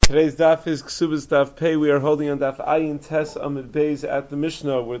Today's daf is Kesuvos daf Pei. We are holding on daf Ayin Tes Amid Beis at the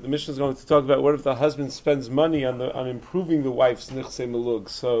Mishnah, where the Mishnah is going to talk about what if the husband spends money on improving the wife's nichse melug.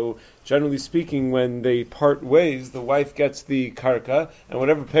 So, generally speaking, when they part ways, the wife gets the karka, and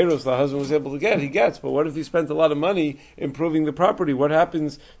whatever payros the husband was able to get, he gets. But what if he spent a lot of money improving the property? What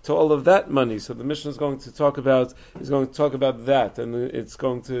happens to all of that money? So the Mishnah is going to talk about that, and it's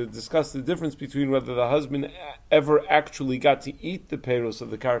going to discuss the difference between whether the husband ever actually got to eat the payros of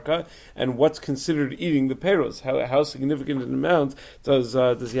the karka and what's considered eating the payros. How significant an amount does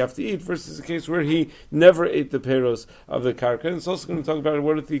he have to eat versus a case where he never ate the payros of the karka. And it's also going to talk about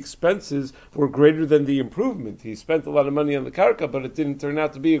what if the expenses were greater than the improvement. He spent a lot of money on the karka, but it didn't turn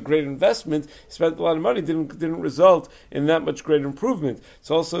out to be a great investment. He spent a lot of money, didn't result in that much great improvement.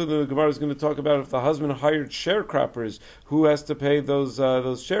 So also the Gemara is going to talk about if the husband hired sharecroppers, who has to pay those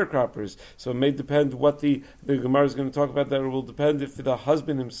sharecroppers. So it may depend what the Gemara is going to talk about. That it will depend if the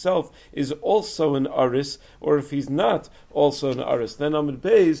husband himself is also an aris, or if he's not also an aris. Then Amid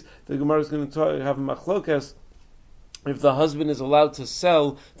Beis, the Gemara is going to have a machlokas if the husband is allowed to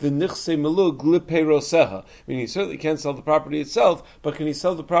sell the nichse melug lipeiroseha. I mean, he certainly can't sell the property itself, but can he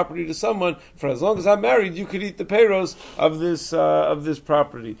sell the property to someone for as long as I'm married, you could eat the peiros of this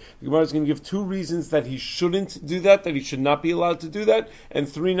property? The Gemara is going to give two reasons that he shouldn't do that he should not be allowed to do that, and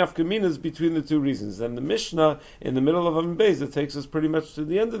three nafkaminas between the two reasons. And the Mishnah, in the middle of Amid Beis, that takes us pretty much to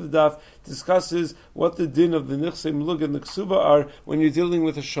the end of the daf, discusses what the din of the nichse melug and the ksuba are when you're dealing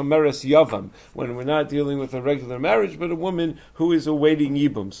with a shomeres yavam, when we're not dealing with a regular marriage, but a woman who is awaiting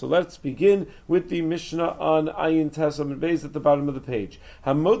yibum. So let's begin with the Mishnah on Ayin Tes Amid Beis at the bottom of the page.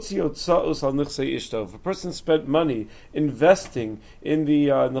 Hamotzi otza'os al nichse ishto. If a person spent money investing in the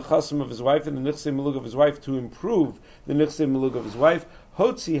nechasim of his wife and the nichse melug of his wife to improve the nichse melug of his wife,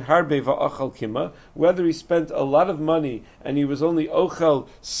 Hotzi harbe va'achal kima, whether he spent a lot of money and he was only ochel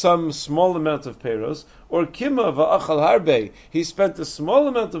some small amount of peiros, or kima va'achal harbe, he spent a small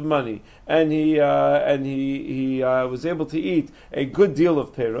amount of money and he was able to eat a good deal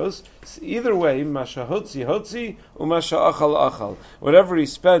of peiros. Either way, masha hotzi umasha achal. Whatever he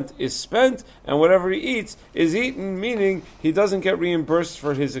spent is spent, and whatever he eats is eaten. Meaning he doesn't get reimbursed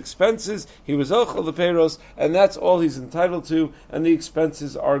for his expenses. He was ochel the peiros, and that's all he's entitled to, and the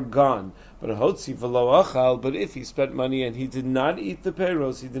expenses are gone. But a hotzi v'lo achal, but if he spent money and he did not eat the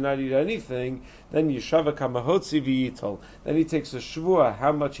peiros, he did not eat anything, then yeshava kama hotzi v'yitol. Then he takes a shvua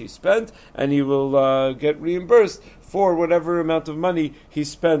how much he spent, and he will get reimbursed for whatever amount of money he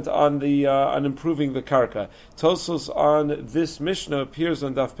spent on improving the karka. Tosos on this Mishnah appears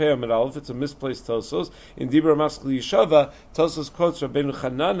on Daf Pei Amid Aleph. It's a misplaced Tosos. In Dibra Maskli Yeshava, Tosos quotes Rabbeinu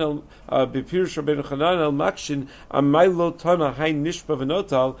Chananel, Bepirush Rabbeinu Chananel, Makshin, Amaylo Tana Hai Nishba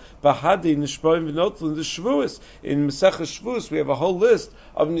V'notal, Bahadi Nishba V'notal in the Shavuos. In Masechah Shavuos, we have a whole list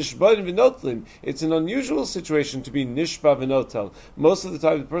of Nishba V'notlim. It's an unusual situation to be Nishba V'notal. Most of the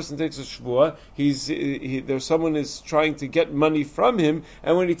time, the person takes a Shavuah, there's someone is trying to get money from him,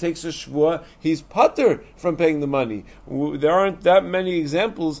 and when he takes a shvua, he's pater from paying the money. There aren't that many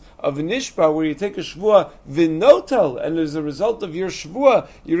examples of a nishba where you take a shvua v'notel, and as a result of your shvua,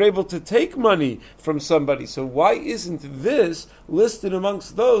 you're able to take money from somebody. So why isn't this listed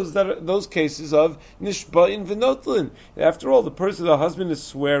amongst those cases of nishba'in v'notelin? After all, the husband is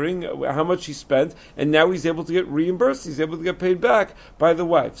swearing how much he spent, and now he's able to get reimbursed. He's able to get paid back by the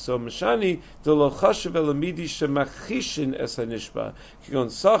wife. So Mashani de lo chashav elamidi shemach Chishin es nishba, kigon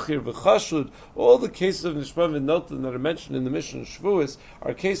sachir v'chashud. All the cases of nishba v'notlin that are mentioned in the Mishnah Shavuos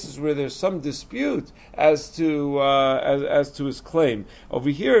are cases where there's some dispute as to his claim. Over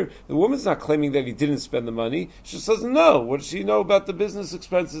here, the woman's not claiming that he didn't spend the money. She just doesn't know. What does she know about the business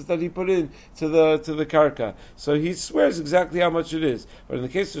expenses that he put in to the karka? So he swears exactly how much it is. But in the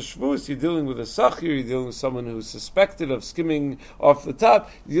case of Shavuos, you're dealing with a sachir. You're dealing with someone who's suspected of skimming off the top.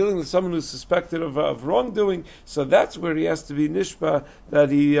 You're dealing with someone who's suspected of wrongdoing. So that's where he has to be nishba that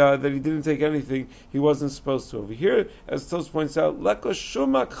he didn't take anything he wasn't supposed to. Over here, as Tos points out, leko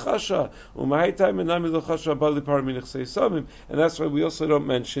shumak chasha umahaitai menami lochasha habali par minichsei samim, and that's why we also don't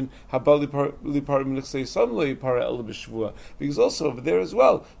mention habali par minichsei sam lo yipara el b'shvua, because also over there as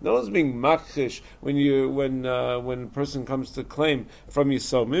well, no one's being makhish when a person comes to claim from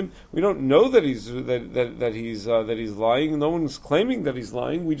Yisomim. We don't know that he's lying. No one's claiming that he's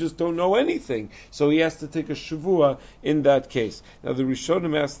lying. We just don't know anything. So he has to take a shvua refuah in that case. Now the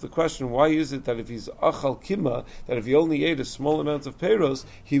Rishonim asked the question, why is it that if he's achal kima, that if he only ate a small amount of peiros,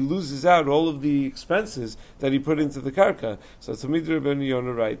 he loses out all of the expenses that he put into the karka? So Tamid Rabbeinu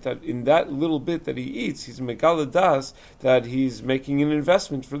Yonah right, that in that little bit that he eats, he's megala das, that he's making an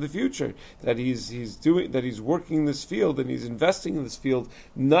investment for the future, that he's working this field and he's investing in this field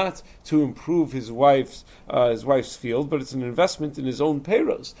not to improve his wife's field, but it's an investment in his own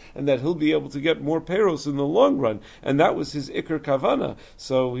peiros, and that he'll be able to get more peiros in the long run. And that was his ikar kavana.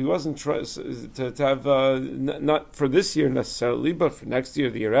 So he wasn't to have not for this year necessarily, but for next year,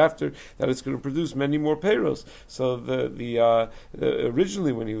 the year after, that it's going to produce many more peiros. So the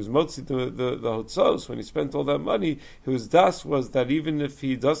originally when he was motzi the hotzos, when he spent all that money, his das was that even if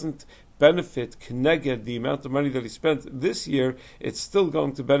he doesn't benefit connected the amount of money that he spent this year, it's still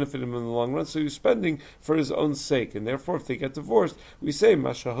going to benefit him in the long run. So he's spending for his own sake, and therefore, if they get divorced, we say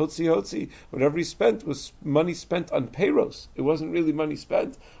masha hotzi. Whatever he spent was money spent on peiros. It wasn't really money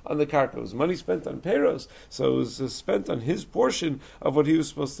spent on the karka. It was money spent on peiros. So it was spent on his portion of what he was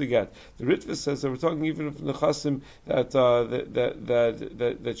supposed to get. The Ritva says that we're talking even from the Chasim that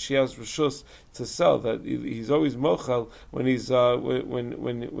she has reshus to sell, that he's always mochel when he's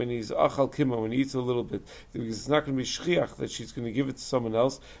when he's achal kima, when he eats a little bit, because it's not going to be shchiach that she's going to give it to someone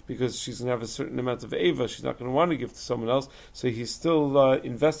else, because she's going to have a certain amount of eva, she's not going to want to give to someone else, so he's still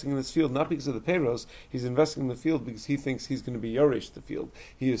investing in this field, not because of the peiros, he's investing in the field because he thinks he's going to be yorish the field.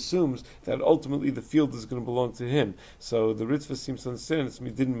 He assumes that ultimately the field is going to belong to him. So the Ritva seems to understand it's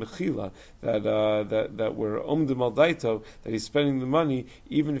midin mechila, that we're omdim al daito, that he's spending the money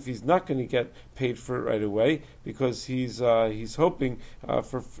even if he's not going to get paid for it right away, because he's hoping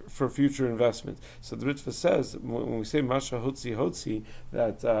for future investment. So the Ritva says when we say masha hotzi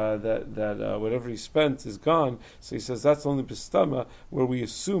that whatever he spent is gone. So he says that's only b'stama where we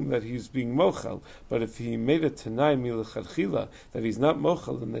assume that he's being mochel. But if he made a tanai milachadchila that he's not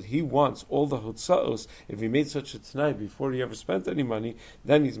mochel and that he wants all the hotzaos, if he made such a tanai before he ever spent any money,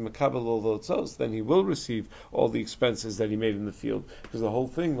 then he's makabel all the hotzaos. Then he will receive all the expenses that he made in the field, because the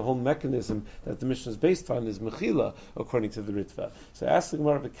whole mechanism that the Mishnah is based on is mechila, according to the Ritva. So ask the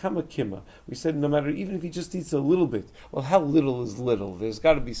Gemara, "V'kama kima?" We said no matter, even if he just eats a little bit. Well, how little is little? There's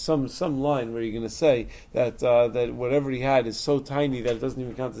got to be some line where you're going to say that whatever he had is so tiny that it doesn't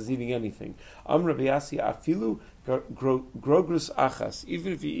even count as eating anything. Amr Rabbi afilu grogrus achas.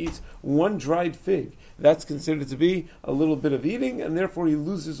 Even if he eats one dried fig, that's considered to be a little bit of eating, and therefore he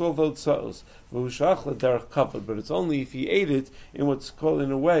loses all those tzaos. But it's only if he ate it in what's called,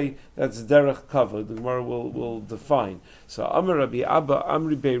 in a way that's derech kavod. The Gemara will define. So Amar Rabbi Abba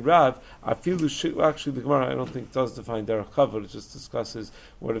Amri Bei Rav afilu. Actually, the Gemara I don't think does define derech kavod. It just discusses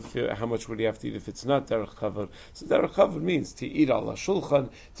how much would he have to eat if it's not derech kavod. So derech kavod means to eat al shulchan,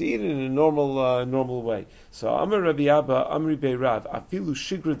 to eat in a normal way. So Amar Rabbi Abba Amri Bei Rav afilu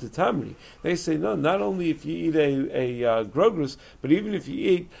shigra detamri. They say no, not only if you eat a grogrus, but even if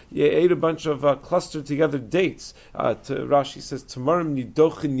you ate a bunch of clustered together dates. Rashi says tamarim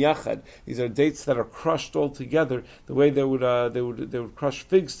nidochin yachad. These are dates that are crushed all together, the way they would crush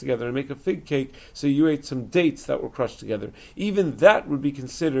figs together and make a fig cake. So you ate some dates that were crushed together. Even that would be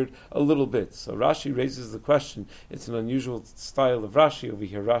considered a little bit. So Rashi raises the question. It's an unusual style of Rashi over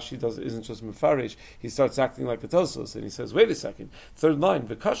here. Rashi isn't just mefarish. He starts acting like a Tosos, and he says, "Wait a second. Third line,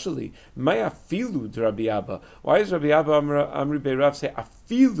 v'kashali maya filu Rabbi Abba." Why does Rabbi Abba Amri Bei Rav say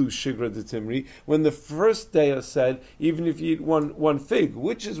afilu shigra de timri when the first day said even if you eat one fig,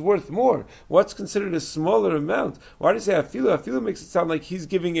 which is worth more? What's considered a smaller amount? Why does he say afilu? Afilu makes it sound like he's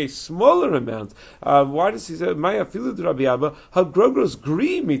giving a smaller amount. Why does he say maya afilu de Rabbi Abba? Hagrogros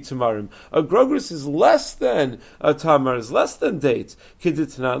gri mi tamarim. A grogros is less than a tamar, is less than dates.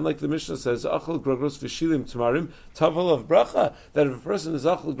 Kiditanan, like the Mishnah says, achal grogros v'shilim tamarim tavel of bracha. That if a person is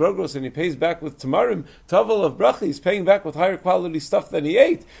achal grogros and he pays back with tamarim, tavel of bracha, he's paying back with higher quality stuff than he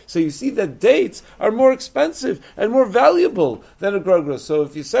ate. So you see that dates are more expensive and more valuable than a grogros. So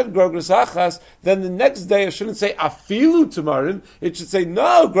if you said grogros achas, then the next day it shouldn't say afilu tamarim. It should say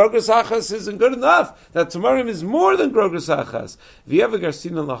no, grogros achas isn't good enough. That tamarim is more than grogros achas.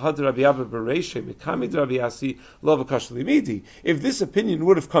 If this opinion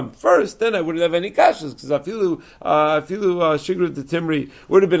would have come first, then I wouldn't have any kashas, because afilu shigra de timri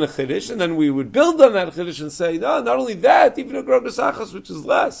would have been a chiddush, and then we would build on that chiddush and say, no, not only that, even a grogros achas, which is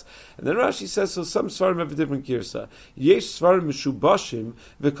less. And then Rashi says, so some svarim have a different girsa. Yesh svarim mishubashim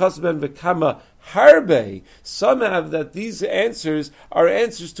v'kasben v'kama harbe. Some have that these answers are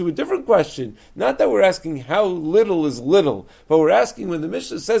answers to a different question. Not that we're asking how little is little, but we're asking when the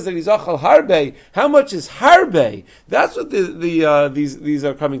Mishnah says that he's achal harbe, how much is harbe? That's what these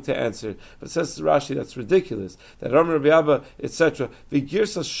are coming to answer. But says Rashi, that's ridiculous. That Amar Rabbi Abba, etc. The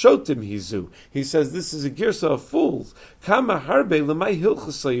girsa shotim hizu. He says this is a girsa of fools. Kama harbe lemay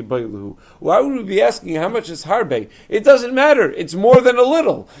hilchasay bailuhu. Why would we be asking how much is harbe? It doesn't matter. It's more than a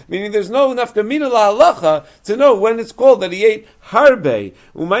little. Meaning there's no nafkamina la halacha to know when it's called that he ate harbe.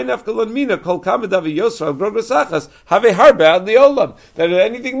 Umay nafkalon mina kol kama davi yosra grograsachas have a harbe ad liolam. That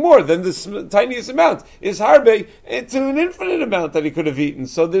anything more than this tiniest amount is harbe to an infinite amount that he could have eaten.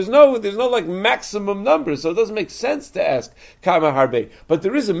 So there's no like maximum number. So it doesn't make sense to ask kama harbe. But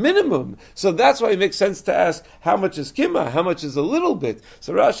there is a minimum. So that's why it makes sense to ask how much is kima, how much is a little bit.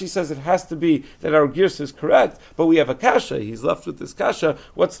 So Rashi says it has to be that our girsa is correct, but we have a kasha. He's left with this kasha.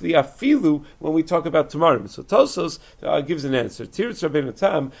 What's the afilu when we talk about tomorrow? So Tosos gives an answer. Tiritz Rabbeinu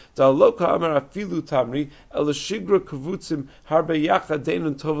Tam da'aloka amar afilu tamri elashigra kavutzim harbe yacha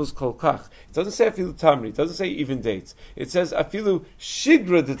deinun tovos kolkach. It doesn't say afilu tamri. It doesn't say even dates. It says afilu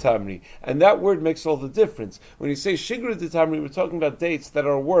shigra de tamri, and that word makes all the difference. When you say shigra de tamri, we're talking about dates that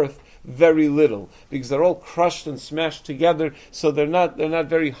are worth very little because they're all crushed and smashed together, so they're not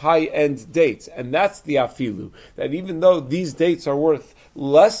very high end dates, and that's the afilu. That even though these dates are worth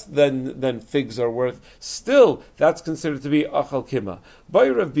less than figs are worth, still that's considered to be achal kima. Bay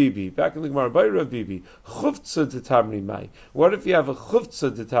Rav Bibi, back in the Gemara, Bay Rav Bibi, chufza de tamri mai. What if you have a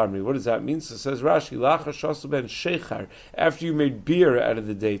chufza de tamri? What does that mean? So says Rashi, lachar shasu ben shechar, after you made beer out of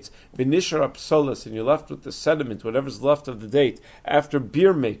the dates, v'nishar apsolas, and you're left with the sediment, whatever's left of the date, after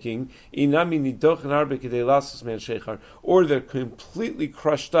beer making, inami nidochen harbe kedei lasos man shechar, or they're completely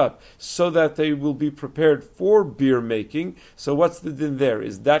crushed up, so that they will be prepared for beer making. So what's the din there?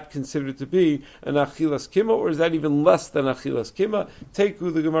 Is that considered to be an achilas kima, or is that even less than achilas kima?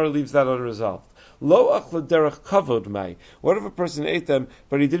 Teiku, the Gemara leaves that unresolved. Lo achla derech kavod mai. What if a person ate them,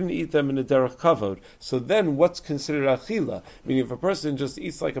 but he didn't eat them in a derech kavod? So then, what's considered achila? Meaning, if a person just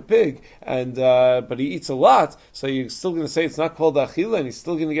eats like a pig, and but he eats a lot, so you're still going to say it's not called achila, and he's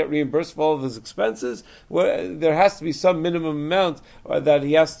still going to get reimbursed for all of his expenses. Well, there has to be some minimum amount that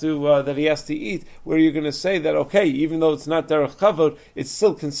he has to eat, where you're going to say that okay, even though it's not derech kavod, it's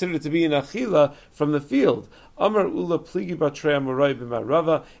still considered to be an achila from the field. Amar Ula Pligi Batre Amorai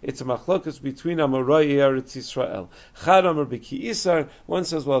b'Marava. It's a machlokas between Amorai and Eretz Yisrael. Chad Amar b'Ki Isar. One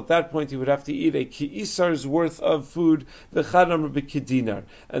says, well, at that point he would have to eat a Ki Isar's worth of food. V'Chad Amar b'Ki Dinar.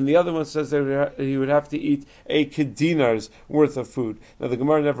 And the other one says that he would have to eat a Kedinar's worth of food. Now the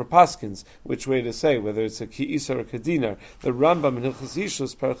Gemara never paskins which way to say whether it's a Ki Isar or Kedinar. The Rambam in Hilchos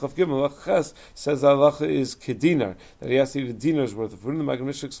Yishus Parachav Gimel Ches says that halacha is Kedinar, that he has to eat a dinar's worth of food. And the Magen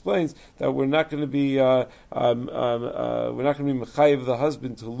Mishnah explains that we're not going to be we're not going to be mechayev the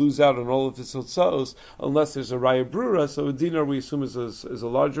husband to lose out on all of his hotzaos unless there's a raya brura. So a dinar we assume is a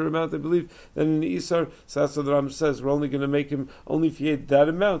larger amount, I believe, than an isar. So that's what the Ram says. We're only going to make him, only if he ate that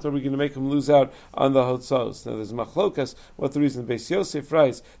amount, are we going to make him lose out on the hotzaos. Now there's machlokas. What the reason? Beis Yosef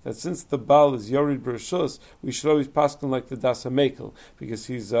writes that since the Baal is yorid bershus, we should always paskin like the dasa mekel, because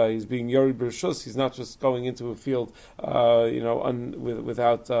he's being yorid bershus. He's not just going into a field,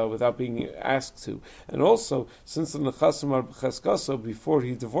 without being asked to. And also, since the nechasim are b'cheskaso before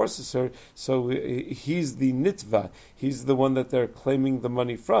he divorces her, so he's the nitva, he's the one that they're claiming the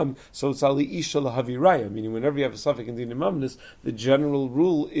money from. So it's ali isha lahaviraya, meaning whenever you have a suffix in din imamnis, the general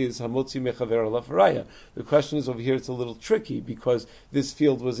rule is hamotzi mechaver lafaraya. The question is over here; it's a little tricky because this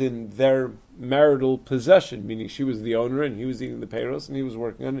field was in their marital possession, meaning she was the owner and he was eating the payros and he was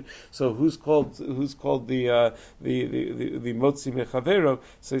working on it. So who's called the motzi mechavero?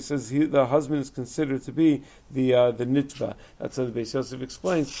 So he says the husband is considered to be the nitva. That's how the Beis Yosef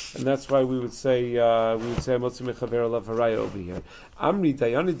explains, and that's why we would say motzi mechavero lav haraya over here. Amri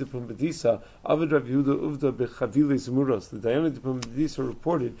dayani de pumbedisa avad Rav Yehuda uvda bechavile zmuros. The dayani de pumbedisa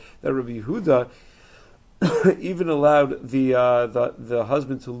reported that Rav Yehuda even allowed the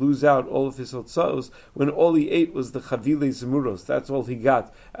husband to lose out all of his hotzaos when all he ate was the chavile zemuros. That's all he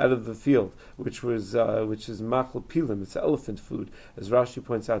got out of the field, which is machal pilim. It's elephant food, as Rashi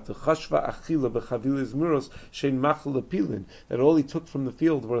points out. The chashva achila bechavile zemuros shein machal pilin. That all he took from the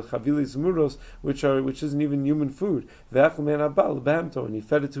field were chavile zemuros, which isn't even human food. Ve'achal men abal behamto, and he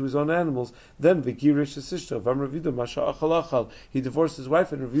fed it to his own animals. Then v'girish esishto v'am Rav Yehuda masha achal achal. He divorced his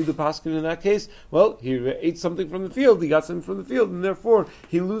wife, and Rav Yehuda paskin in that case. Well, he ate something from the field, he got something from the field, and therefore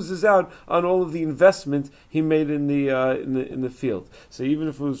he loses out on all of the investment he made in the field. So even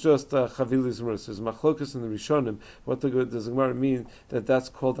if it was just Chavili Zmuros, there's Machlokas in the Rishonim. What does the Gemara mean that that's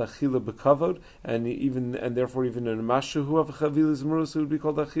called Achila B'Kavod, and therefore even in a Mashu who have a Chavili Zmuros it would be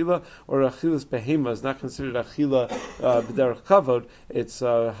called Achila, or Achilas Behema is not considered Achila B'Derech Kavod, it's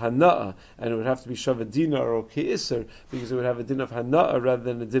Hana'a, and it would have to be Shavadina or Ke'isr, because it would have a din of Hana'a rather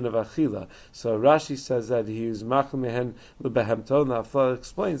than a din of Achila. So Rashi says that he is Machal Mehen Lebehemto. Now Afla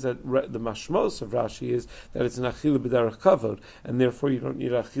explains that the mashmos of Rashi is that it's an Achila B'Derech Kavod, and therefore you don't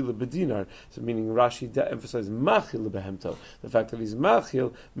need Achila B'Dinar. So meaning Rashi emphasizes Machil Lebehemto. The fact that he's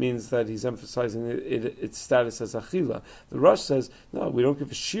Machil means that he's emphasizing its status as Achila. The Rosh says, no, we don't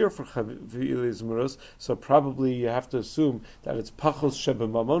give a shear for Chavili Zmuros, so probably you have to assume that it's Pachos Sheba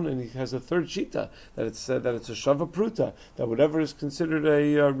Mamon, and he has a third shita, that it's a Shava Pruta, that whatever is considered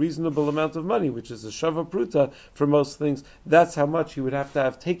a reasonable amount of money, which is a Shava Pruta for most things, that's how much he would have to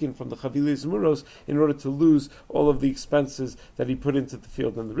have taken from the Chavili Zmuros in order to lose all of the expenses that he put into the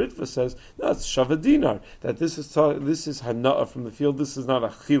field. And the Ritva says, no, it's Shava Dinar, that this is Hana'ah from the field, this is not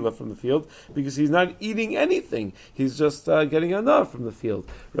Achila from the field, because he's not eating anything, he's just getting Hana'ah from the field.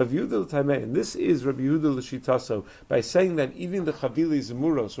 Rav Yehuda L'Taimei, and this is Rav Yehuda L'Shitaso, by saying that eating the Chavili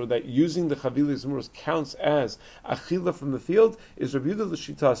Zmuros, or that using the Chavili Zmuros counts as Achila from the field, is Rav Yehuda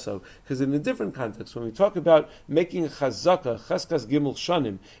L'Shitaso, because in a different context, when we talk about making a Chazaka, Cheskas Gimel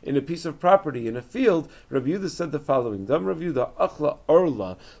Shanim, in a piece of property, in a field, Rav Yehuda said the following, Dam Rav Yehuda, Achla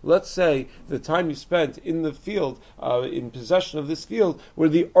Orla, let's say the time you spent in the field, in possession of this field, were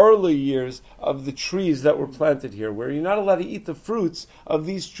the early years of the trees that were planted here, where you're not allowed to eat the fruits of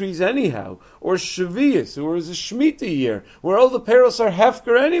these trees anyhow, or Shavias, or is a Shemitah year, where all the peros are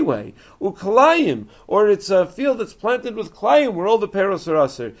hefker anyway, Ukalayim, or it's a field that's planted with Klayim, where all the peros are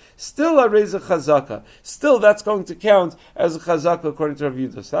aser. Still a reza chazaka. Still that's going to count as a chazaka according to Rav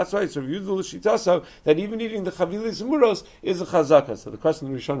Yehuda. So that's why it's Rav Yehuda L'Shitaso that even eating the Chavili Zmuros is a chazaka. So the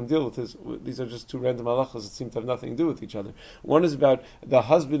question we should deal with is, these are just two random halachas that seem to have nothing to do with each other. One is about the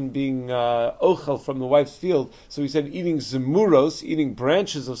husband being ochel from the wife's field. So he said eating Zmuros, eating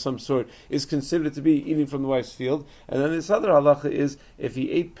branches of some sort, is considered to be eating from the wife's field. And then this other halacha is if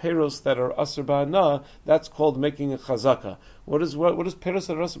he ate peros that are asr ba'ana, that's called making a chazaka. What does peros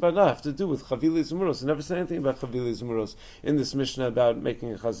that are asr ba'ana have to do with Chavili Zmuros? It never said anything about Chavili Zmuros in this Mishnah about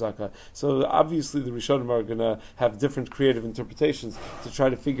making a chazaka. So obviously the Rishonim are going to have different creative interpretations to try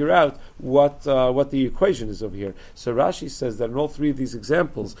to figure out what the equation is over here. So Rashi says that in all three of these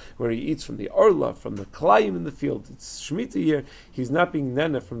examples, where he eats from the orla, from the klayim in the field, it's Shemitah year, he's not being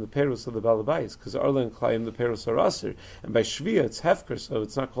nena from the peros of the balabais, because orla and klayim, the peros are aser, and by shvia it's hefker, so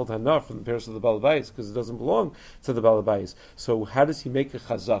it's not called hana from the peros of the balabais, because it doesn't belong to the balabais. So how does he make a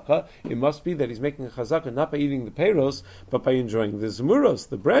chazaka? It must be that he's making a chazaka not by eating the peros, but by enjoying the zmuros,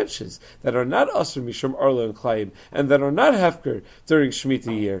 the branches, that are not aser mishum orla and klayim, and that are not hefker during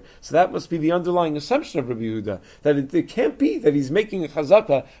Shemitah year. So that must be the underlying assumption of Rabbi Yehuda, that it can't be that he's making a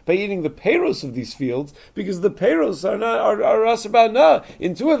chazaka by eating the peros of these fields, because the peros are aser ba'ana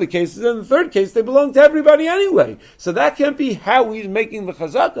in two of the cases, and in the third case they belong to everybody anyway. So that can't be how he's making the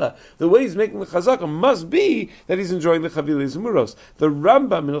chazaka. The way he's making the chazaka must be that he's enjoying the Chavili Zmuros. The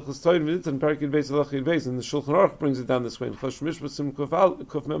Rambam in Hilchos Toyin V'Nitan Parakid Beis Halachid Beis in the Shulchan Aruch brings it down this way in Chosh Mishpasim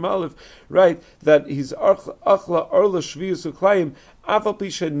Kuf Mem Aleph, right? That he's achla orla shviyus uklayim afal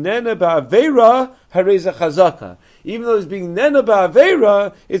pisha nena ba'aveira hareza chazaka. Even though he's being nena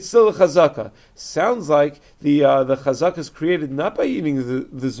ba'aveira, it's still a chazaka. Sounds like the chazaka is created not by eating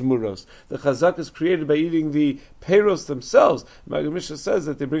the zmuros. The chazaka is created by eating the peros themselves. Maggid Mishnah says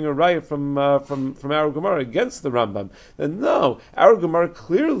that they bring a raya from our Gemara against the Rambam. Then no, our Gemara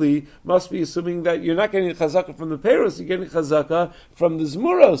clearly must be assuming that you're not getting a chazaka from the peros, you're getting a chazaka from the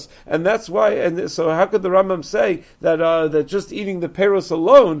zmuros, and that's why. And so, how could the Rambam say that just eating the peros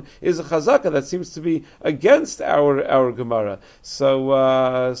alone is a chazaka? That seems to be against our Gemara. So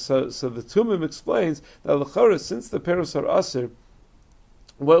the Tumim explains that l'chora, since the peros are aser,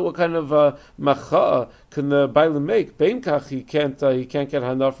 what kind of macha'a can the bailam make? Beinkach he can't get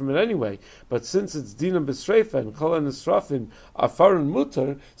hana from it anyway. But since it's dinam b'sreifa and kol nisrafin afaron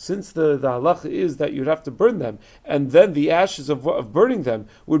mutar, since the halacha is that you'd have to burn them, and then the ashes of burning them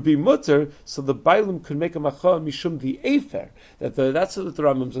would be mutar, so the bailam could make a macha'a mishum the efer. That's what the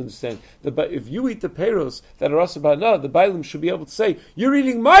Rambams understand. But if you eat the peros that are asur ba'ana, the bailam should be able to say, you're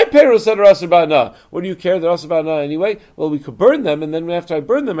eating my peros that are asur ba'ana. What do you care? They're asur ba'ana anyway. Well, we could burn them, and then after I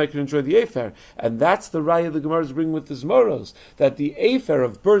burn them, I can enjoy the efer. And that's the the raya the Gemara is bringing with the zmoros, that the afer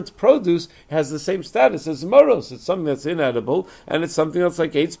of burnt produce has the same status as zmoros. It's something that's inedible, and it's something that's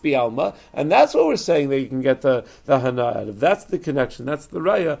like eitz bialma, and that's what we're saying that you can get the hana out of. That's the connection. That's the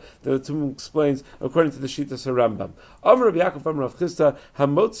raya that the Tumim explains according to the Shittas Rambam. Amar Rabbi Yaakov Amar Rav Chisda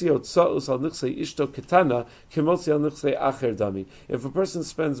hamotzi otzaus al nichsei ishto ketana kemotzi al nichsei acher dami. If a person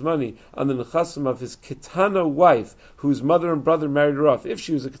spends money on the nechasim of his ketana wife, whose mother and brother married her off, if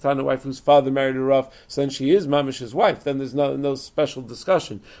she was a ketana wife whose father married her off, so then she is mamish's wife. Then there's no special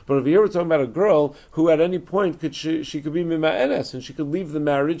discussion. But if here we're talking about a girl who at any point she could be mima'enes and she could leave the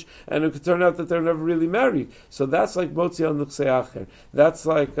marriage, and it could turn out that they're never really married. So that's like motzi al nichsei acher. That's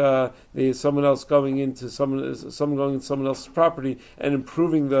like someone else going into someone going into someone else's property and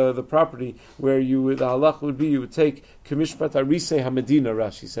improving the property, where the halach would be you would take Kamishpat Arise Hamedina,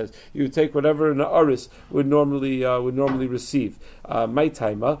 Rashi says. You would take whatever an aris would normally receive. My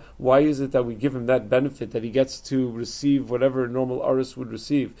taima, why is it that we give him that benefit that he gets to receive whatever a normal aris would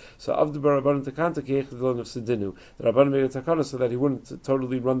receive? So Avdu Rabbanan Takanta Keichadilon of Sedinu. The Rabbanan made a takana so that he wouldn't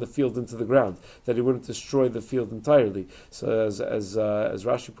totally run the field into the ground, that he wouldn't destroy the field entirely. So as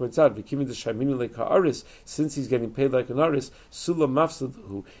Rashi points out, Vikimi the Shaiminu Leika Aris, since he's getting paid like an aris, Sula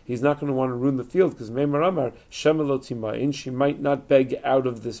Mafsadhu, he's not going to want to ruin the field because Meimar Amar Shemelot she might not beg out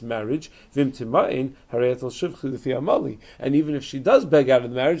of this marriage. And even if she does beg out of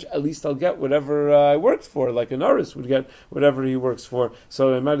the marriage, at least I'll get whatever I worked for, like an aris would get whatever he works for.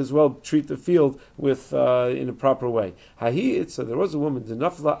 So I might as well treat the field with in a proper way. So there was a woman, that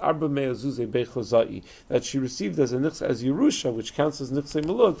she received as Yerusha, which counts as Nichse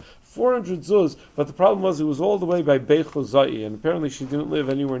Malug, 400 zuz, but the problem was it was all the way by Beichozai, and apparently she didn't live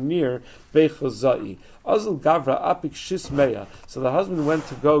anywhere near Beichozai. Azul Gavra Apik Shismeya. So the husband went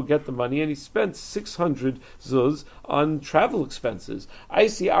to go get the money, and he spent 600 zuz on travel expenses. I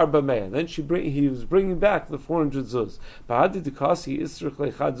see Arba Meya. Then he was bringing back the 400 zuz.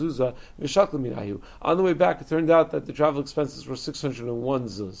 On the way back, it turned out that the travel expenses were 601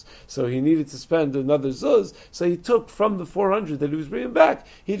 zuz. So he needed to spend another zuz. So he took from the 400 that he was bringing back,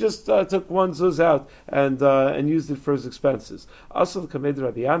 he just took one zuz out and used it for his expenses. Also, the Kamed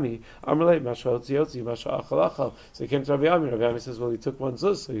Rabbi Ami, Amalei Mashahotzi Yotzi. So he came to Rabbi Ami. Rabbi Ami says, well, he took one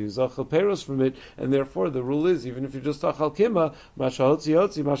zuz, so he used achal peros from it, and therefore the rule is, even if you just achal kima, mashahotzi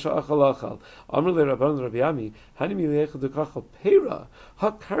yotzi, masha'achal achal. Amr le Rabban Rabbi Ami, hani milechad dekachal pera,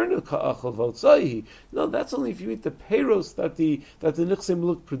 hakarna ka'achal votzai. No, that's only if you eat the peros that the nichse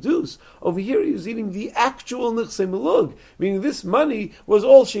melug produce. Over here, he was eating the actual nichse melug, meaning this money was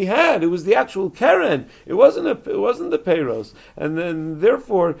all she had. It was the actual keren. It wasn't the peros, and then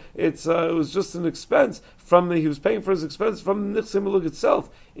therefore it was just an expense he was paying for his expense from the nichse melug itself.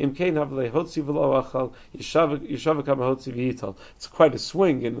 It's quite a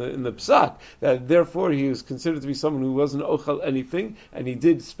swing in the psak that therefore he was considered to be someone who wasn't ochal anything, and he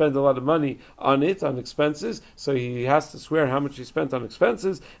did spend a lot of money on expenses. So he has to swear how much he spent on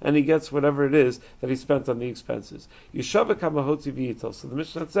expenses, and he gets whatever it is that he spent on the expenses. So the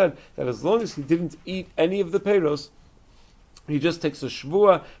Mishnah said that as long as he didn't eat any of the peiros, he just takes a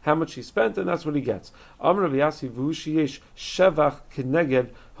shvua, how much he spent, and that's what he gets. Amr Rabbi Yasi v'hu shevach keneged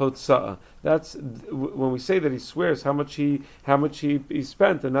hotza'ah. That's when we say that he swears how much he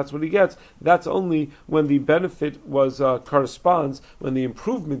spent, and that's what he gets. That's only when the benefit was corresponds, when the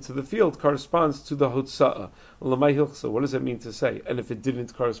improvement to the field corresponds to the hotza'ah. So what does that mean to say? And if it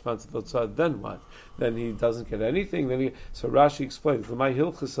didn't correspond to the hotza'ah, then what? Then he doesn't get anything. So Rashi explains. L'may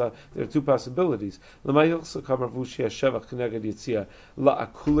hilchasa, there are two possibilities. L'may hilchasa kamar v'ushia shevach keneged yitzia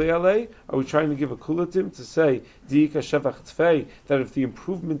la'akule alei. Are we trying to give a kulatim to say diika shevach tfei, that if the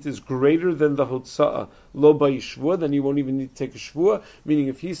improvement is greater than the hotza'ah, lo ba'yishvua, then he won't even need to take a shvua? Meaning,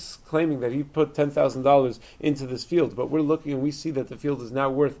 if he's claiming that he put $10,000 into this field, but we're looking and we see that the field is now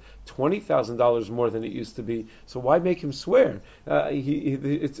worth $20,000 more than it used to be, so why make him swear?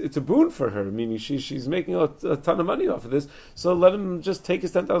 It's a boon for her, meaning she's making a ton of money off of this, so let him just take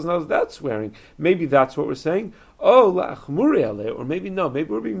his $10,000 without swearing. Maybe that's what we're saying. Oh, la'achmuri aleh, or maybe no. Maybe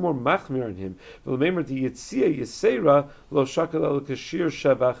we're being more machmir on him. V'lememer di yitzia yisera lo shakal el kashir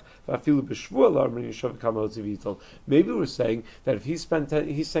shevach v'afilu b'shvua la'armin yishav k'amahotzi v'yital. Maybe we're saying that if he's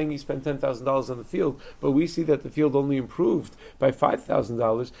saying he spent $10,000 on the field, but we see that the field only improved by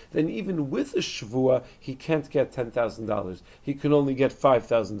 $5,000, then even with a shvua he can't get $10,000. He can only get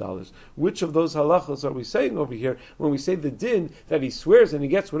 $5,000. Which of those halachos are we saying over here when we say the din that he swears and he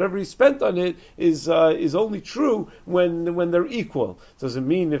gets whatever he spent on it is only true true when they're equal. Doesn't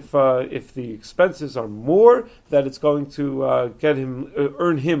mean if the expenses are more that it's going to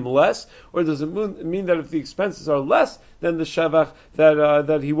earn him less, or does it mean that if the expenses are less than the shevach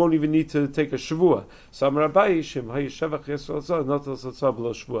that he won't even need to take a shavua? So we're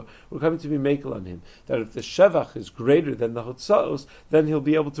coming to be makel on him that if the shevach is greater than the hotzaos, then he'll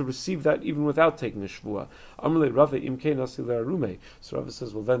be able to receive that even without taking a shavua. So Rava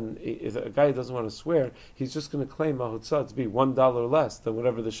says, well then, if a guy doesn't want to swear, he's just going to claim a hotzah to be $1 less than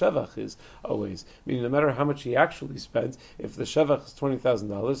whatever the shevach is always. Meaning, no matter how much he actually spent, if the shevach is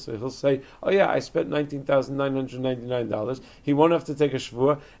 $20,000, so he'll say, oh yeah, I spent $19,999. He won't have to take a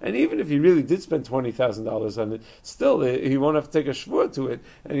shvua, and even if he really did spend $20,000 on it, still he won't have to take a shvua to it,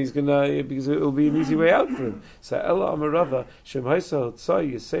 and he's gonna, because it'll be an easy way out for him. So Ella Amarava Shem Haisa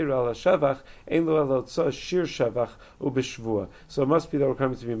Hotzah Yisera Ala Shevach Ein Lo Ala Hotzah Shir Shevach Ubishvua. So it must be that we're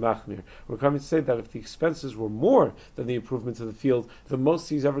coming to be machmir. We're coming to say that if the expenses were more than the improvement to the field, the most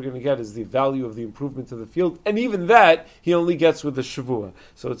he's ever going to get is the value of the improvement to the field, and even that he only gets with the shavua.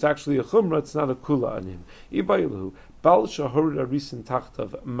 So it's actually a chumrah, it's not a kula on him. Ibaylahu Bal shahur arisin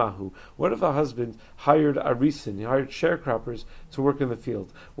tachtav mahu. What if a husband hired arisin, he hired sharecroppers to work in the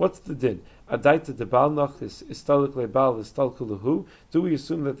field? What's the din? Adaita de bal nachis istalik lebal istalkuluhu. Do we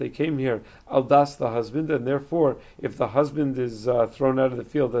assume that they came here al das the husband, and therefore, if the husband is thrown out of the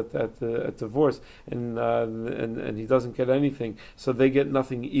field at divorce and he doesn't get anything, so they get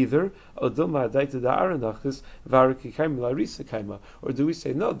nothing either? Or do we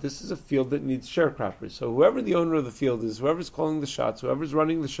say no? This is a field that needs sharecroppers. So whoever the owner of the field is, whoever's calling the shots, whoever's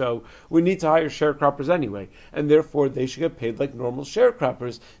running the show, we need to hire sharecroppers anyway, and therefore they should get paid like normal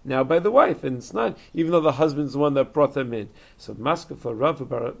sharecroppers now by the wife. And it's not, even though the husband's the one that brought them in. So Maska for Rav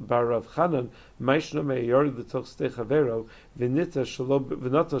Bar Rav Chanan, Maishna Meyor the Toch Stechavero, Vinita Shalob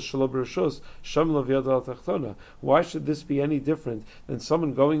Rishos, Shamlov Yadal Tachtona. Why should this be any different than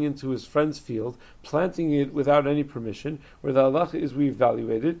someone going into his friend's field, planting it without any permission, where the halacha is we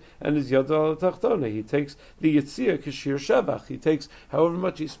evaluate it, and his Yadal Tachtona? He takes the Yitzia Kashir Shevach. He takes however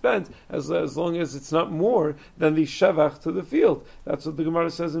much he spent, as long as it's not more than the Shevach to the field. That's what the Gemara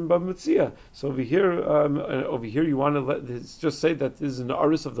says in Bab Mitzia. So over here you want to just say that this is an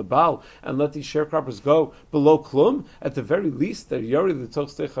aris of the Baal and let these sharecroppers go below klum. At the very least, they're yari the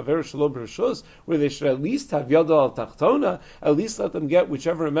tochtei chaver shalom b'rishus, where they should at least have yada al tachtona. At least let them get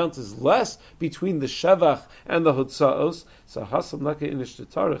whichever amount is less between the shevach and the hotzaos. So hasam laka inish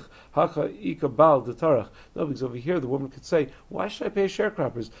detarach haka ika bal detarach. No, because over here the woman could say, why should I pay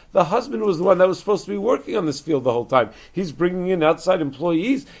sharecroppers? The husband was the one that was supposed to be working on this field the whole time. He's bringing in outside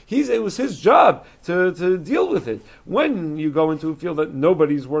employees. It was his job to deal with it. When you go into a field that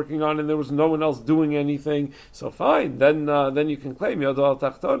nobody's working on and there was no one else doing anything, so fine, then you can claim Yad al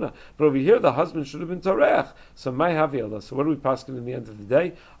Tachtona. But over here the husband should have been Torech. So my Havilah. So what do we paskin in the end of the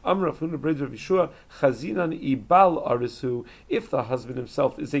day? Amr Rafuna Brid Rav Yeshua Chazinan Ibal Arisu. If the husband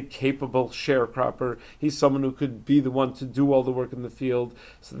himself is a capable sharecropper, he's someone who could be the one to do all the work in the field,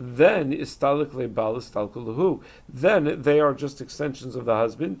 so then Istalik Lebal Istalkulahu. Then they are just extensions of the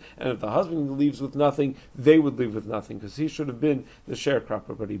husband, and if the husband leaves with nothing, they would leave with nothing, because he should have been the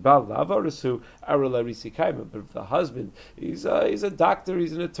sharecropper. But if the husband, he's a doctor,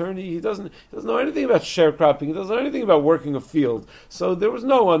 he's an attorney, he doesn't know anything about sharecropping, he doesn't know anything about working a field. So there was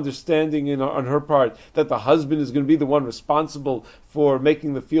no understanding on her part that the husband is going to be the one responsible for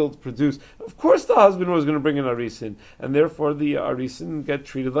making the field produce. Of course the husband was going to bring an arisin, and therefore the arisin get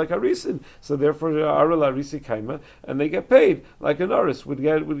treated like arisin. So therefore aral arisi kaima, and they get paid like an aris would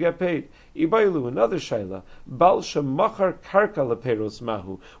get paid. Ibailu, another shaila. Bal shemachar karka leperos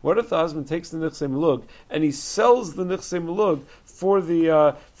mahu. What if the husband takes the nichsei melug and he sells the nichsei melug for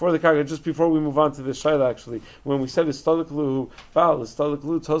the karka? Just before we move on to the shaila, actually, when we said istaliklu bal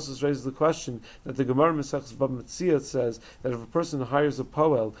istaliklu, Tosas raises the question that the Gemara Mesechus Bab Metzia says that if a person hires a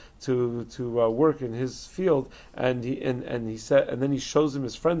poel to work in his field and then he shows him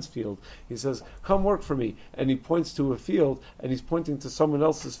his friend's field, he says, "Come work for me," and he points to a field and he's pointing to someone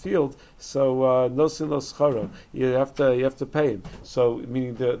else's field. So no sin lo scharo. You have to pay him. So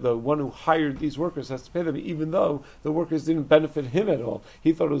meaning the one who hired these workers has to pay them, even though the workers didn't benefit him at all.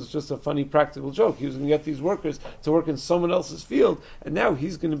 He thought it was just a funny practical joke. He was going to get these workers to work in someone else's field, and now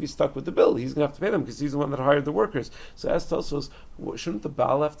he's going to be stuck with the bill. He's going to have to pay them because he's the one that hired the workers. So as Tosos, shouldn't the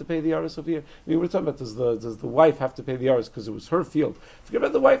Baal have to pay the aris over here? I mean, we're talking about does the wife have to pay the yaris because it was her field. Forget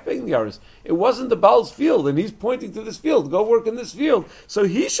about the wife paying the yaris. It wasn't the Baal's field, and he's pointing to this field. Go work in this field. So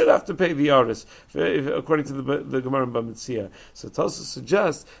he should have to pay the yaris, according to the Gemara in Bamitzia. So it also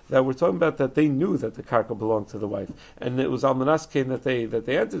suggests that we're talking about that they knew that the karka belonged to the wife, and it was almanaskein that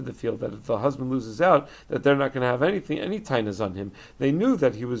they entered the field. That if the husband loses out, that they're not going to have any tainas on him. They knew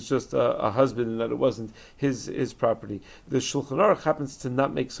that he was just a husband and that it wasn't his property. The Shulchan Aruch happens to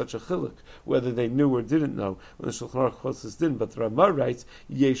not make such a chiluk, whether they knew or didn't know. When the Shulchan Aruch quotes this didn't, but the Ramah writes,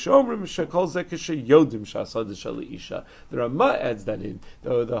 Yesh omrim shekol zekeshe yodim shasad shali isha. The Ramah adds that in,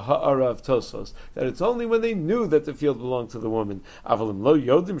 the ha'ara of Tosos, that it's only when they knew that the field belonged to the woman. Avalim lo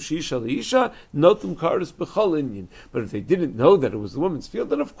yodim shisha li isha, notum karis b'chol inyan. But if they didn't know that it was the woman's field,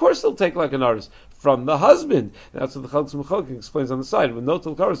 then of course they'll take like an artist from the husband. That's what the Chalutz Mechok explains on the side. When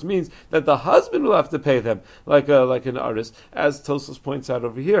notul karis means that the husband will have to pay them like an artist, as Tosos points out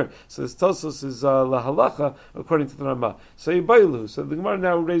over here. So this Tosos is la halacha according to the Ramah. So Yibaylu. So the Gemara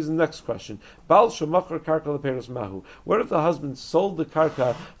now raises the next question. Bal shemachar karka leperos mahu. What if the husband sold the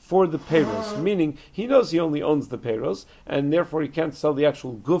karka for the peros? Meaning he knows he only owns the peros, and therefore he can't sell the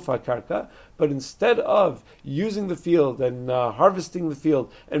actual gufa karka. But instead of using the field and harvesting the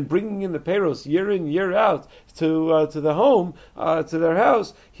field and bringing in the peros year in, year out to the home, to their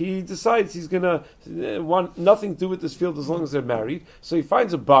house, he decides he's going to want nothing to do with this field as long as they're married. So he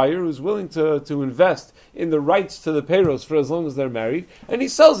finds a buyer who's willing to invest in the rights to the peros for as long as they're married, and he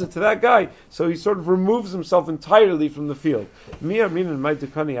sells it to that guy. So he sort of removes himself entirely from the field. Mia min my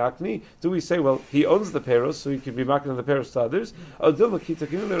dukani akni. Do we say, well, he owns the peros, so he could be marketing the peros to others? Or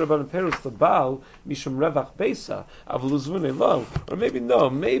maybe no.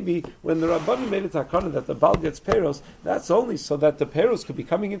 Maybe when the Rabbanim made it takana that the Baal gets peros, that's only so that the peros could be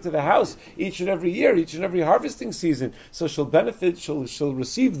coming into the house each and every year, each and every harvesting season. So she'll benefit, she'll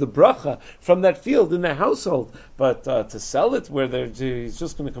receive the bracha from that field in the household. But to sell it where he's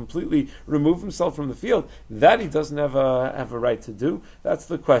just going to completely remove himself from the field, that he doesn't have a right to do. That's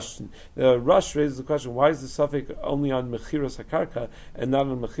the question. The Rush raises the question: why is the suffix only on mechiros hakarka and not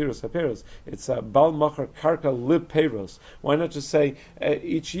on mechiros haperos? It's bal machar karka lib peros. Why not just say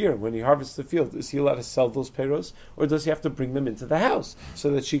each year when he harvests the field, is he allowed to sell those peros, or does he have to bring them into the house so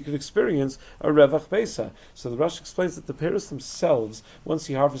that she could experience a revach beisa? So the Rush explains that the peros themselves, once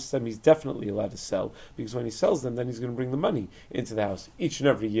he harvests them, he's definitely allowed to sell, because when he sells them, then he's going to bring the money into the house each and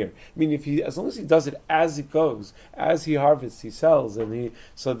every year. I mean, as long as he does it as it goes, as he harvests, he sells,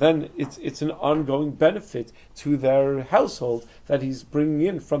 so then it's an ongoing benefit to their household that he's bringing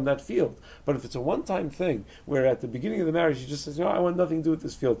in from that field. But if it's a one-time thing, where at the beginning of the marriage he just says, I want nothing to do with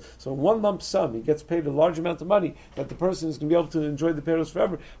this field, so in one lump sum he gets paid a large amount of money that the person is going to be able to enjoy the peros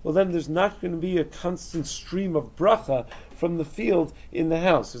forever, well then there's not going to be a constant stream of bracha from the field in the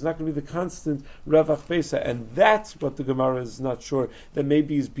house. There's not going to be the constant revach beisa, and that's what the Gemara is not sure, that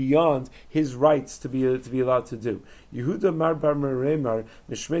maybe is beyond his rights to be allowed to do. Yehuda Mar Bar Meremar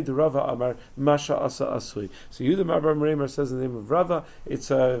Mishmei de Rava Amar Masha Asa Asui. So Yehuda Mar Bar Meremar says in the name of Rava,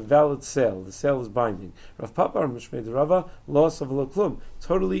 it's a valid sale. The sale is binding. Rav Papa Mishmei de Rava loss of Klum,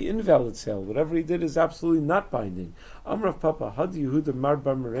 totally invalid sale. Whatever he did is absolutely not binding. Amrav Papa Had Yehuda Mar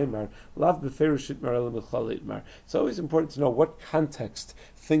Bar Meremar Lav Beferushit Mar Elam Echlalit Mar. It's always important to know what context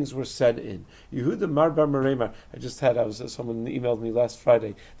things were said in. Yehuda Mar Bar Meremar. Someone emailed me last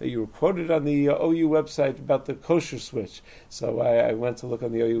Friday that you were quoted on the OU website about the kosher switch. So I went to look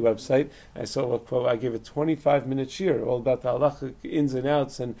on the OU website. I saw a quote. I gave a 25-minute shir all about the halachic ins and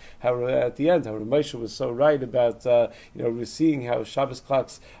outs, and how at the end how Moshe was so right about we're seeing how Shabbos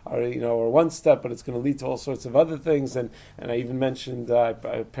clocks are one step, but it's going to lead to all sorts of other things. And I even mentioned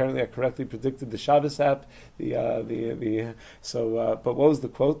apparently I correctly predicted the Shabbos app. But what was the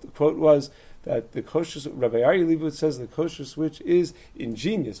quote? The quote was that the kosher, Rabbi Aryeh Leibowitz says the kosher switch is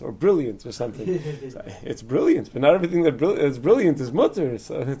ingenious or brilliant or something. It's brilliant, but not everything that's brilliant is mutter.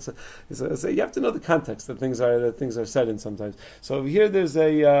 So you have to know the context that things are said in sometimes. So over here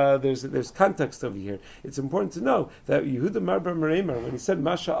there's context over here. It's important to know that Yehuda Mar Bar Meremar, when he said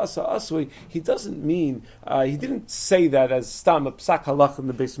Masha Asa Asui, he doesn't mean he didn't say that as stam a psak halach in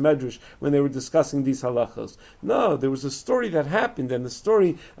the Beis Medrash when they were discussing these halachos. No, there was a story that happened, and the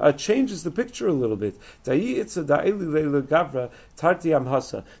story changes the picture a little bit. There was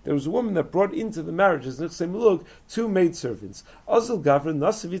a woman that brought into the marriage as two maidservants.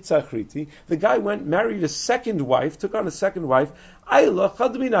 The guy went, married a second wife, took on a second wife. Ayla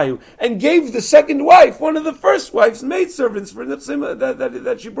Chadminayu, and gave the second wife one of the first wife's maidservants for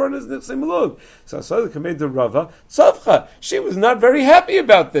that she brought as Nichsei Malug. So Asada made the Rava Tzavcha. She was not very happy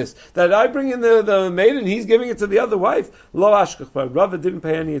about this, that I bring in the maid and he's giving it to the other wife. Lo Ashkach, but Rava didn't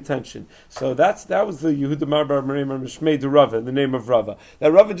pay any attention. So that was the Yehuda Marbar Merimar Mishmei de Rava, in the name of Rava.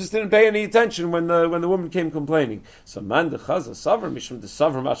 That Rava just didn't pay any attention when the woman came complaining. So Man de Chaza Savr Mishum de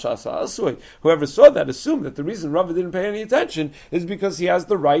Savr Mashasa Asui. Whoever saw that assumed that the reason Rava didn't pay any attention is because he has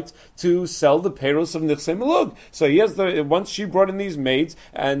the right to sell the payros of Nichsei Malug. So he has once she brought in these maids,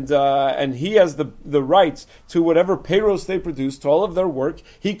 and he has the rights to whatever payros they produce, to all of their work,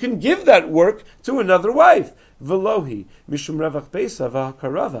 he can give that work to another wife. Velohi mishum revach beisa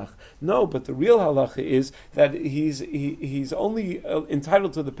v'hakaravach. No, but the real halacha is that he's only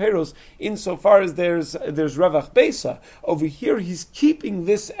entitled to the payros insofar as there's revach beisa. Over here, he's keeping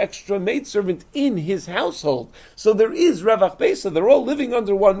this extra maidservant in his household, so there is revach beisa. They're all living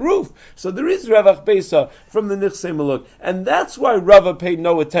under one roof, so there is revach beisa from the nichsei maluk, and that's why Rava paid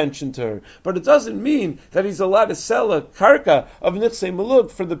no attention to her. But it doesn't mean that he's allowed to sell a karka of nichsei maluk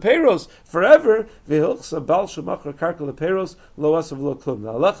for the payros forever. V'hilchsa bal shemachar karka lepayros lo asav lo klum.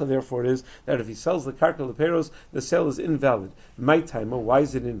 The halacha, therefore, is that if he sells the karka lepayros, the sale is invalid. My timer, why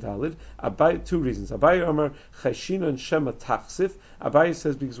is it invalid? Abai, two reasons. Abai Amar chayshina and shema tachsif. Abai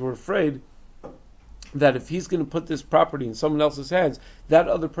says because we're afraid that if he's going to put this property in someone else's hands, that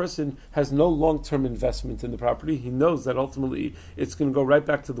other person has no long-term investment in the property. He knows that ultimately it's going to go right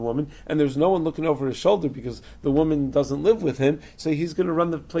back to the woman, and there's no one looking over his shoulder because the woman doesn't live with him, so he's going to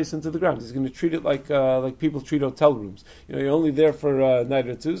run the place into the ground. He's going to treat it like people treat hotel rooms. You're only there for a night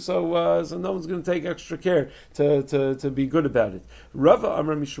or two, so no one's going to take extra care to be good about it. Rava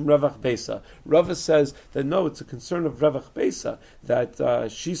Amar Mishum Revach Beisa. Rava says that no, it's a concern of Revach Beisa,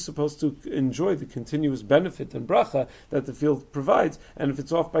 that she's supposed to enjoy the continuous benefit and bracha that the field provides, and if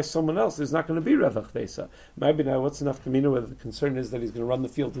it's off by someone else, there's not going to be Revach Beisa. Maybe now, what's enough kamina, whether the concern is that he's going to run the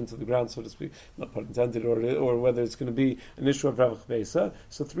field into the ground, so to speak, not pun intended, or whether it's going to be an issue of Revach Beisa.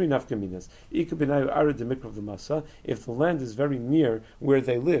 So three nafkaminas. Ika b'nayu arid demikra v'masa. If the land is very near where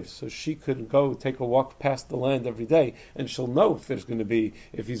they live, so she could go take a walk past the land every day, and she'll know if there's going to be,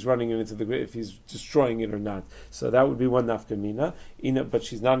 if he's running it into the, if he's destroying it or not. So that would be one nafkamina. But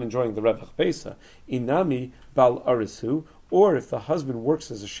she's not enjoying the Revach Beisa. Inami bal arisu. Or if the husband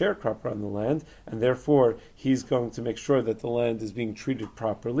works as a sharecropper on the land, and therefore he's going to make sure that the land is being treated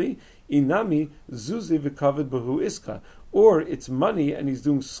properly, inami zuzi v'kaved behu iska. Or it's money, and he's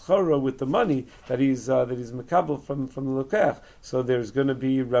doing schara with the money that he's makabel from the lokach. So there's going to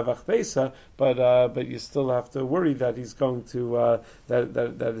be revach beisa, but you still have to worry that he's going to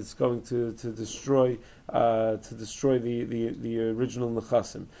that it's going to destroy the original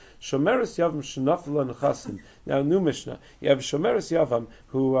nechasim. Shomeres yavam shenafla nechasim. Now, new Mishnah, you have shomeres yavam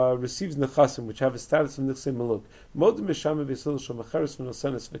who receives nechasim, which have a status of nichsei maluk. Modim mishame v'yisil shomacheres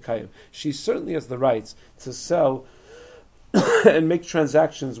v'nosenes v'kayim. She certainly has the rights to sell and make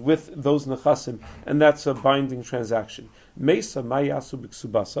transactions with those nechasim, and that's a binding transaction. Mesa mayasu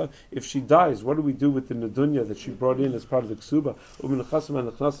b'ksubasa. If she dies, what do we do with the nedunya that she brought in as part of the ksuba?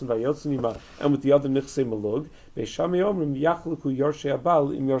 And with the other nichsei malug. Beishamai omrim yachluku yorshei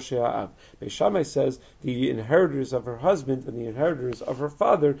abal im yorshei ha'av. Beishamai says the inheritors of her husband and the inheritors of her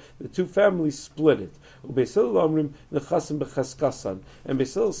father, the two families split it. Ubeisil omrim nechasim b'cheskasan. And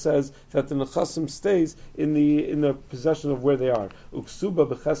Beisil says that the nechasim stays in the possession of where they are. Uksuba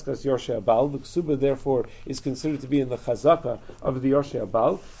b'cheskas yorshei abal. The ksuba therefore is considered to be in the chazaka of the yorshei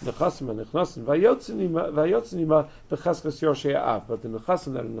abal. Nechasim and nechnasim vayotzinima b'cheskas yorshei ha'av. But the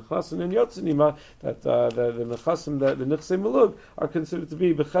nechasim that are nechnasim and yotzinima, that the nechasim, the nichsei malug, are considered to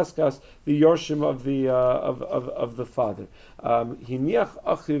be b'cheskas, the yorshim of the father. Hiniach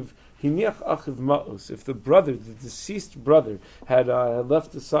achiv ma'us. If the brother, the deceased brother, had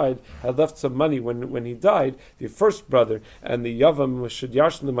left some money when he died, the first brother, and the yavam should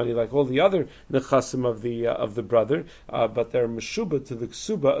yashin the money like all the other nechasim of the brother, but they're meshuba to the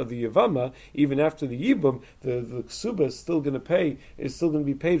ksuba of the yavama. Even after the yibum, the ksuba is still going to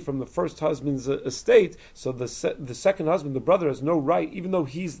be paid from the first husband's estate. So the second husband, the brother, has no right, even though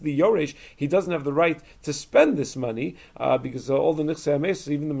he's the yoresh, he doesn't have the right to spend this money because all the nichsei ames,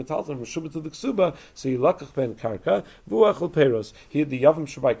 even the metal metalton meshubah to the ksuba, so yilakach ben karka v'uachel peros. The yavam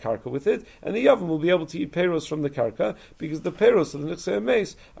should buy karka with it, and the yavam will be able to eat peros from the karka, because the peros of the nichsei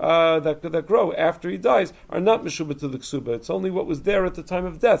mace that grow after he dies are not meshubah to the ksuba. It's only what was there at the time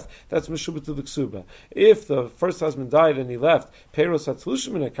of death that's meshubah to the ksuba. If the first husband died and he left peros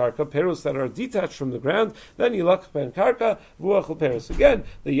hatlushim in a karka, peros that are detached from the ground, then yilakach ben karka v'uachel peros. Again,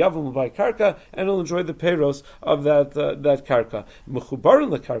 the yavam will buy karka and he'll enjoy the peros of that karka. Mechubar in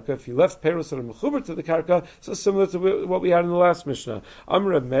the karka, if he left peros that are mechubar to the karka, so similar to what we had in the last Mishnah.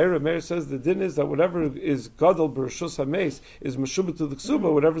 Amr Meir says the din is that whatever is gadol b'rishus hameis is meshubah to the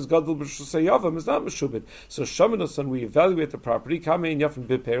ksuba, whatever is gadol b'rishus hayavam is not meshubah. So shamanos, we evaluate the property, kamein yafin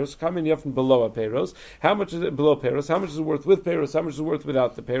biperos, kamein yafin below a peros. How much is it below peros? How much is it worth with peros? How much is it worth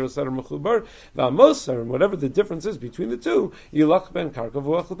without the peros that are mechubar? V'amosar, and whatever the difference is between the two, yilach ben karka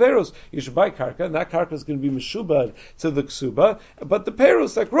v'uachel peros. You should buy karka, and that karka is going to be meshubah to the ksuba, but the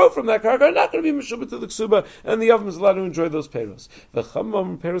peros that grow from that karka are not going to be meshubah to the ksuba, and the yavam is allowed to enjoy those peros. The chum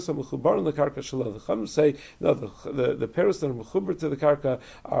peros are mechubar in the karka shalom. The chum say no, the peros that are mechubar to the karka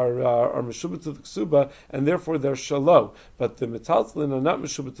are meshubah to the ksuba, and therefore they're shalom. But the metaltlin are not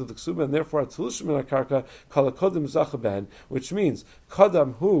meshubah to the ksuba, and therefore atlushim in a karka kala kodim zacha ben, which means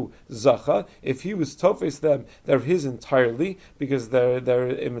kadam hu zacha. If he was tofes them, they're his entirely because they're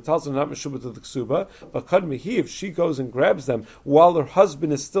metaltlin not meshubah to the ksuba. But kadmihi, if she goes and grabs them while her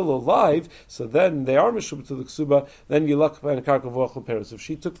husband is still alive, so then they are meshubah to the ksuba. Then you luck by a karka v'ochel peros. If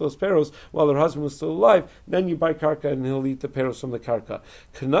she took those peros while her husband was still alive, then you buy karka and he'll eat the peros from the karka.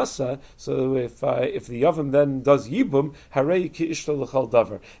 Knasa. So if the yavam then does yibum, harei ki ishta l'chal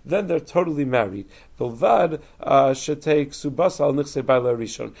davar, then they're totally married. Bilvad should take subas al nichsei ba'la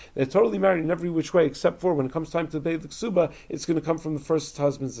rishon. They're totally married in every which way, except for when it comes time to pay the ksuba, it's going to come from the first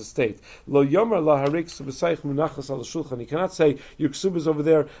husband's estate. Lo yomer la harei ksubasayich munachas al shulchan. You cannot say your ksuba is over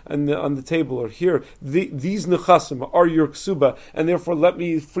there on the table, or here these nechasim are your ksuba, and therefore let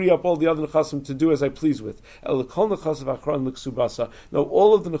me free up all the other nechasim to do as I please with. El kol nechasim achron l'ksubasa. No,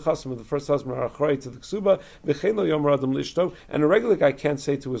 all of the nechasim of the first husband are achray to the ksuba. V'chein lo yomer adam lishto. And a regular guy can't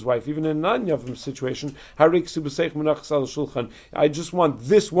say to his wife, even in a non-yavam situation, harei ksubasayich munachas al shulchan, I just want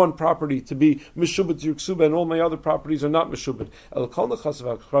this one property to be meshubah to your ksuba, and all my other properties are not meshubah. El kol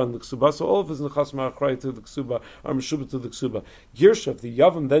nechasim achron l'ksubasa. All of his nechasim are achray to the ksuba, are meshubah to the ksuba. Girsha, if the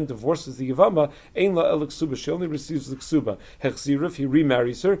yavam then divorces the yavama, ein la el ksuba, she only receives the ksuba. Hechzir, if he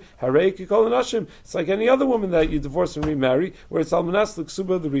remarries her, harei kikol anashim. It's like any other woman that you divorce and remarry, where it's almanas the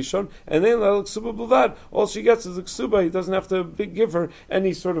ksuba the rishon, and ein la el ksuba b'lvad. All she gets is the ksuba. He doesn't have to give her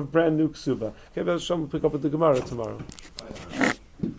any sort of brand new ksuba. Okay, Be'ez Hashem, we'll pick up with the Gemara tomorrow.